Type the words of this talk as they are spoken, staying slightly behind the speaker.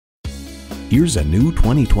Here's a new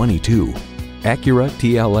 2022 Acura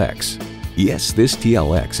TLX. Yes, this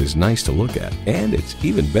TLX is nice to look at, and it's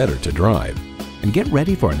even better to drive. And get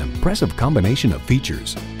ready for an impressive combination of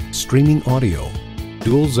features: streaming audio,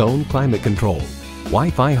 dual zone climate control,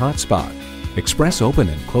 Wi-Fi hotspot, express open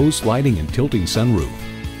and closed sliding and tilting sunroof,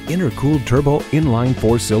 intercooled turbo inline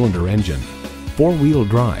 4-cylinder engine, 4-wheel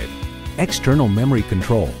drive, external memory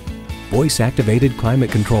control, voice-activated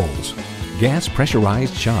climate controls, gas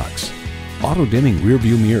pressurized shocks, auto-dimming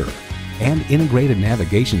rearview mirror, and integrated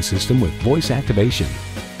navigation system with voice activation.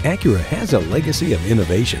 Acura has a legacy of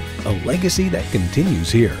innovation, a legacy that continues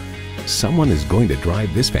here. Someone is going to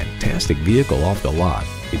drive this fantastic vehicle off the lot.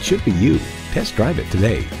 It should be you. Test drive it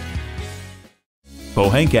today.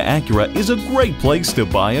 Pohanka Acura is a great place to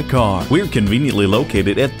buy a car. We're conveniently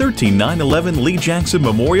located at 13911 Lee Jackson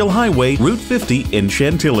Memorial Highway, Route 50 in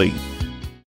Chantilly.